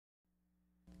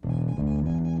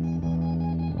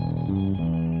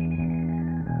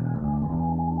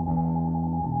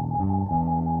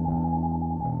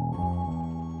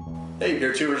Hey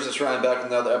beer tubers, it's Ryan back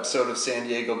with another episode of San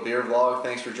Diego Beer Vlog.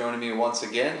 Thanks for joining me once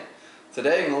again.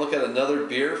 Today I'm going to look at another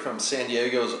beer from San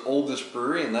Diego's oldest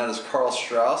brewery, and that is Karl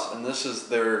Strauss, and this is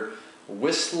their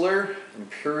Whistler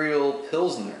Imperial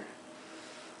Pilsner.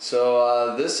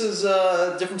 So this is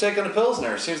a different take on a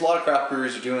Pilsner. It seems a lot of craft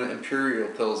breweries are doing Imperial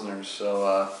Pilsners,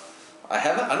 so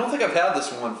I don't think I've had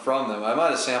this one from them. I might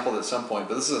have sampled it at some point,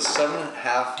 but this is a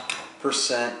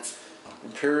 7.5%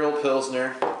 Imperial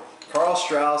Pilsner. Karl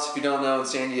Strauss, if you don't know, in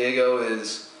San Diego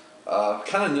is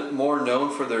kind of more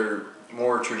known for their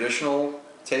more traditional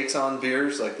takes on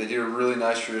beers. Like they do a really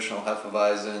nice traditional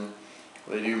Hefeweizen,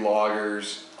 they do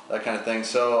lagers, that kind of thing.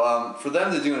 So for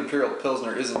them to do an Imperial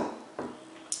Pilsner isn't,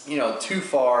 you know, too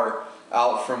far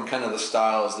out from kind of the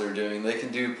styles they're doing. They can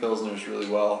do Pilsners really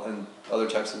well and other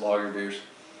types of lager beers.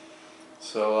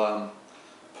 So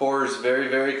pours very,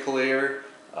 very clear.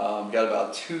 Got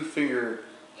about 2-finger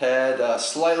head,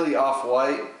 slightly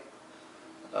off-white,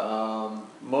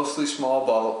 mostly small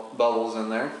bubbles in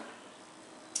there.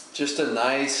 Just a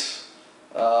nice,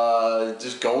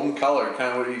 just golden color,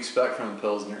 kind of what you expect from a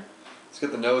Pilsner. Let's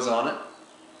get the nose on it.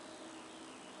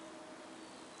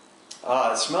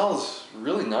 It smells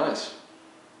really nice.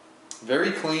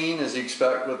 Very clean, as you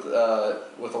expect with a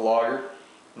lager.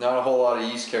 Not a whole lot of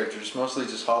yeast characters, mostly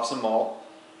just hops and malt.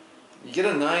 You get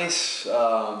a nice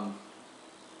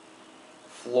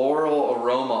floral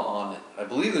aroma on it. I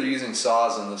believe they're using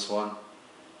Saaz in this one.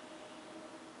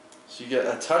 So you get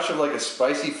a touch of like a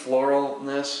spicy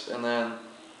floralness, and then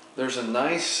there's a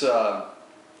nice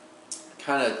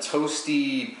kind of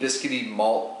toasty, biscuity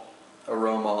malt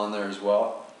aroma on there as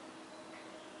well.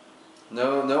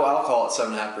 No alcohol at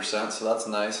 7.5%, so that's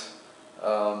nice.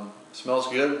 Smells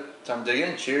good. Time to dig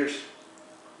in. Cheers.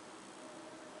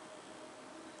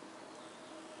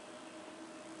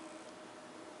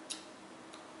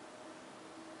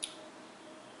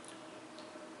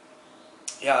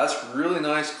 Yeah, that's really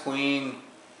nice, clean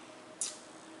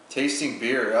tasting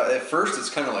beer. At first it's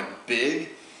kind of like big,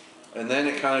 and then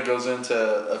it kind of goes into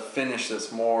a finish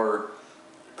that's more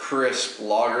crisp,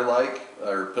 lager-like,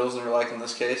 or Pilsner-like in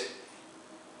this case.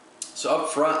 So up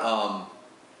front,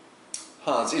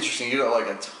 it's interesting. You get like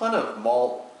a ton of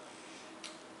malt.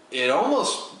 It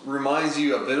almost reminds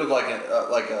you a bit of like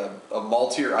a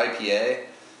maltier IPA.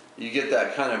 You get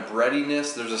that kind of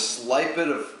breadiness. There's a slight bit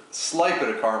of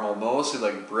caramel, mostly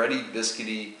like bready,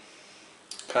 biscuity,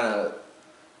 kind of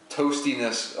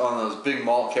toastiness on those big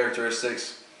malt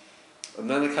characteristics. And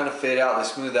then they kind of fade out, they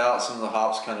smooth out, some of the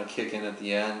hops kind of kick in at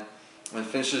the end. And it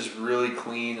finishes really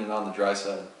clean and on the dry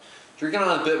side. Drinking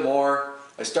on a bit more,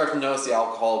 I start to notice the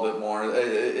alcohol a bit more.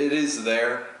 It is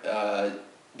there.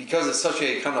 Because it's such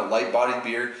a kind of light-bodied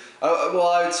beer. Well,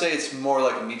 I would say it's more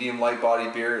like a medium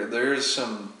light-bodied beer. There is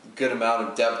some good amount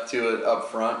of depth to it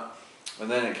up front. And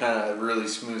then it kind of really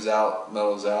smooths out,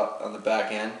 mellows out on the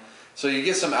back end. So you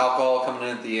get some alcohol coming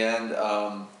in at the end.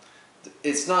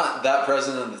 It's not that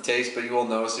present in the taste, but you will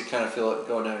notice it, kind of feel it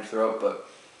going down your throat. But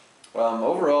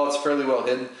overall, it's fairly well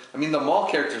hidden. I mean, the malt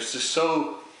character is just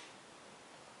so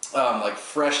like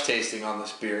fresh tasting on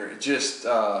this beer. It just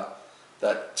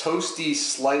that toasty,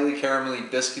 slightly caramelly,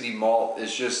 biscuity malt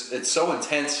is just, it's so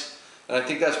intense. And I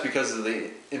think that's because of the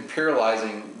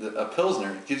imperializing a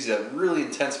Pilsner. It gives you that really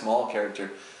intense malt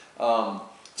character.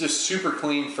 Just super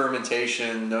clean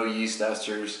fermentation, no yeast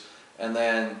esters. And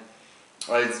then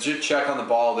I did check on the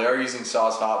bottle, they are using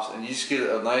Saaz hops, and you just get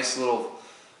a nice little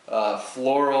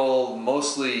floral,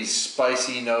 mostly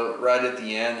spicy note right at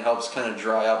the end. Helps kind of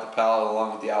dry out the palate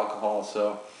along with the alcohol.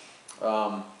 So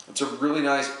it's a really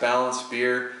nice balanced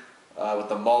beer. With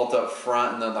the malt up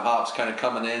front and then the hops kind of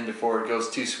coming in before it goes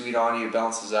too sweet on you, it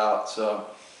bounces out. So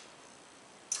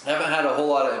I haven't had a whole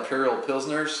lot of Imperial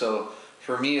Pilsners, so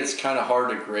for me it's kind of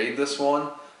hard to grade this one.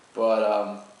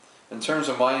 But in terms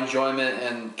of my enjoyment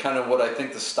and kind of what I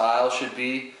think the style should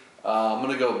be, I'm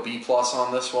going to go B+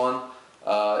 on this one.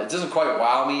 It doesn't quite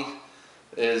wow me,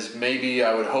 as maybe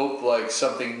I would hope like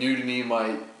something new to me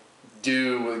might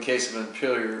do in the case of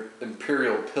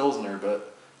Imperial Pilsner,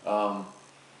 but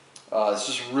it's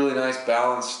just really nice,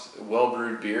 balanced,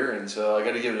 well-brewed beer, and so I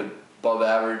got to give it above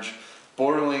average,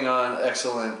 bordering on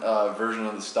excellent version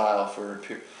of the style for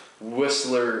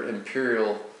Whistler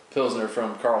Imperial Pilsner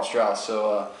from Karl Strauss.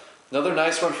 So another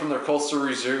nice one from their Coastal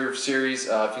Reserve series.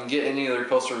 If you can get any of their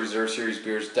Coastal Reserve series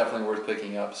beers, definitely worth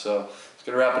picking up. So it's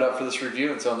going to wrap it up for this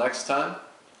review. Until next time,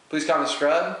 please comment and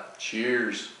subscribe.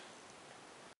 Cheers.